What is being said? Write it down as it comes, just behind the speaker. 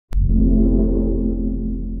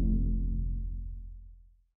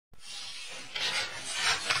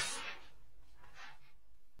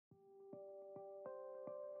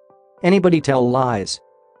Anybody tell lies?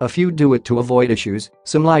 A few do it to avoid issues,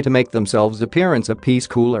 some lie to make themselves appearance a piece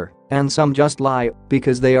cooler, and some just lie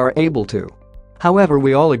because they are able to. However,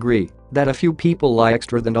 we all agree that a few people lie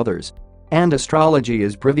extra than others. And astrology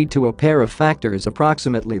is privy to a pair of factors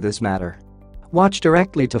approximately this matter. Watch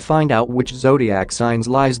directly to find out which zodiac signs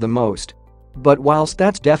lies the most. But whilst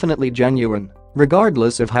that's definitely genuine,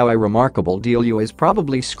 regardless of how a remarkable deal you is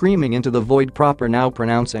probably screaming into the void proper now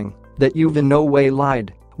pronouncing that you've in no way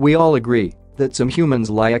lied, we all agree that some humans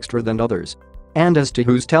lie extra than others. And as to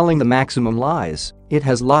who's telling the maximum lies, it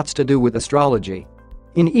has lots to do with astrology.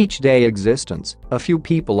 In each day existence, a few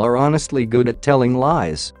people are honestly good at telling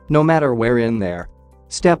lies, no matter wherein they're.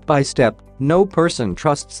 Step by step, no person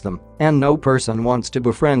trusts them, and no person wants to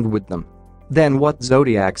befriend with them. Then what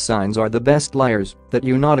zodiac signs are the best liars that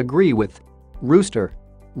you not agree with? Rooster.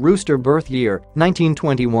 Rooster birth year,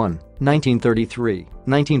 1921, 1933,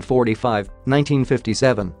 1945,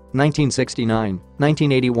 1957, 1969,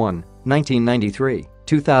 1981, 1993,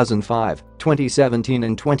 2005, 2017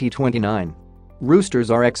 and 2029. Roosters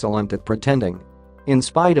are excellent at pretending. In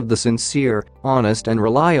spite of the sincere, honest and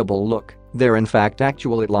reliable look, they're in fact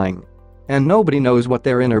actually lying. And nobody knows what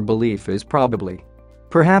their inner belief is probably.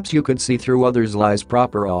 Perhaps you could see through others' lies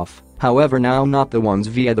proper off, however now not the ones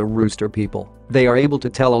via the rooster people. They are able to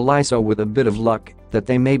tell a lie so with a bit of luck that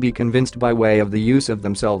they may be convinced by way of the use of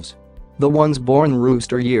themselves. The ones born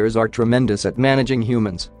rooster years are tremendous at managing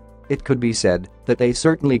humans. It could be said that they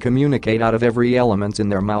certainly communicate out of every element in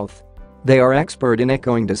their mouth. They are expert in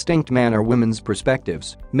echoing distinct man or women's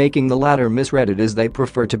perspectives, making the latter misread as they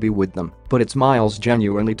prefer to be with them, but it's miles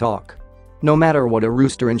genuinely talk. No matter what a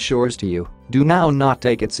rooster ensures to you, do now not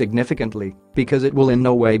take it significantly, because it will in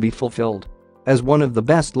no way be fulfilled. As one of the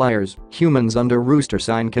best liars, humans under rooster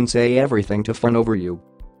sign can say everything to fun over you.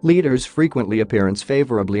 Leaders frequently appearance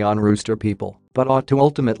favorably on rooster people, but ought to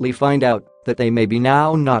ultimately find out that they may be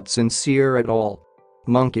now not sincere at all.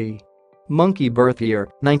 Monkey. Monkey birth year,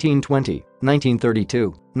 1920, 1932,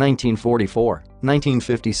 1944,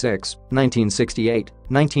 1956, 1968,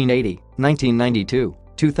 1980, 1992,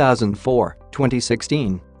 2004,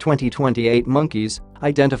 2016, 2028 monkeys,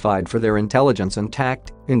 identified for their intelligence and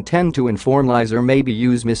tact, intend to inform lies or maybe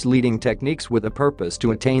use misleading techniques with a purpose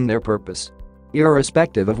to attain their purpose.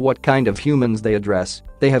 Irrespective of what kind of humans they address,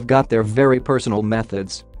 they have got their very personal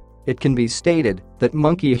methods. It can be stated that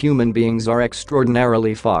monkey human beings are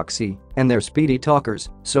extraordinarily foxy, and they're speedy talkers,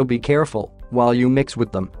 so be careful while you mix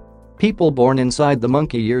with them. People born inside the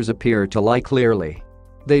monkey years appear to lie clearly.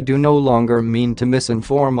 They do no longer mean to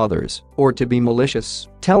misinform others or to be malicious.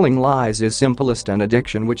 Telling lies is simplest an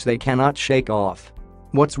addiction which they cannot shake off.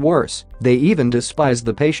 What's worse, they even despise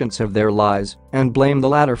the patience of their lies and blame the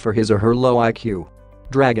latter for his or her low IQ.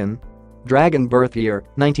 Dragon. Dragon birth year,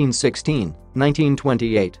 1916,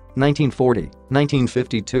 1928, 1940,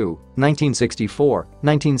 1952, 1964,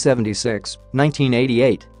 1976,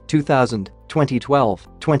 1988, 2000, 2012,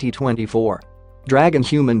 2024. Dragon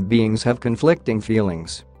human beings have conflicting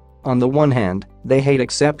feelings. On the one hand, they hate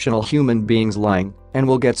exceptional human beings lying and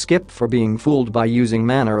will get skipped for being fooled by using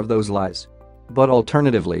manner of those lies. But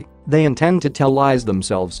alternatively, they intend to tell lies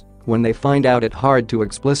themselves when they find out it hard to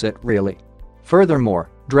explicit really. Furthermore,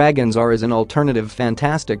 dragons are as an alternative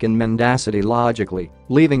fantastic in mendacity logically,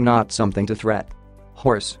 leaving not something to threat.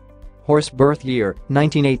 Horse. Horse birth year,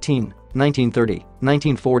 1918, 1930,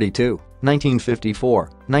 1942, 1954,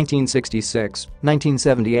 1966,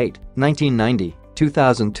 1978, 1990,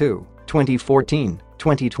 2002, 2014,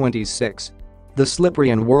 2026. The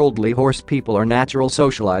slippery and worldly horse people are natural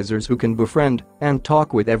socializers who can befriend and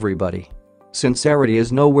talk with everybody. Sincerity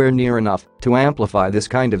is nowhere near enough to amplify this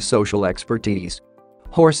kind of social expertise.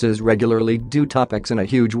 Horses regularly do topics in a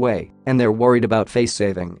huge way, and they're worried about face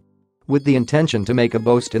saving. With the intention to make a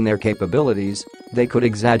boast in their capabilities, they could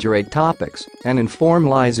exaggerate topics and inform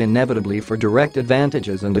lies inevitably for direct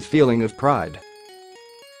advantages and a feeling of pride.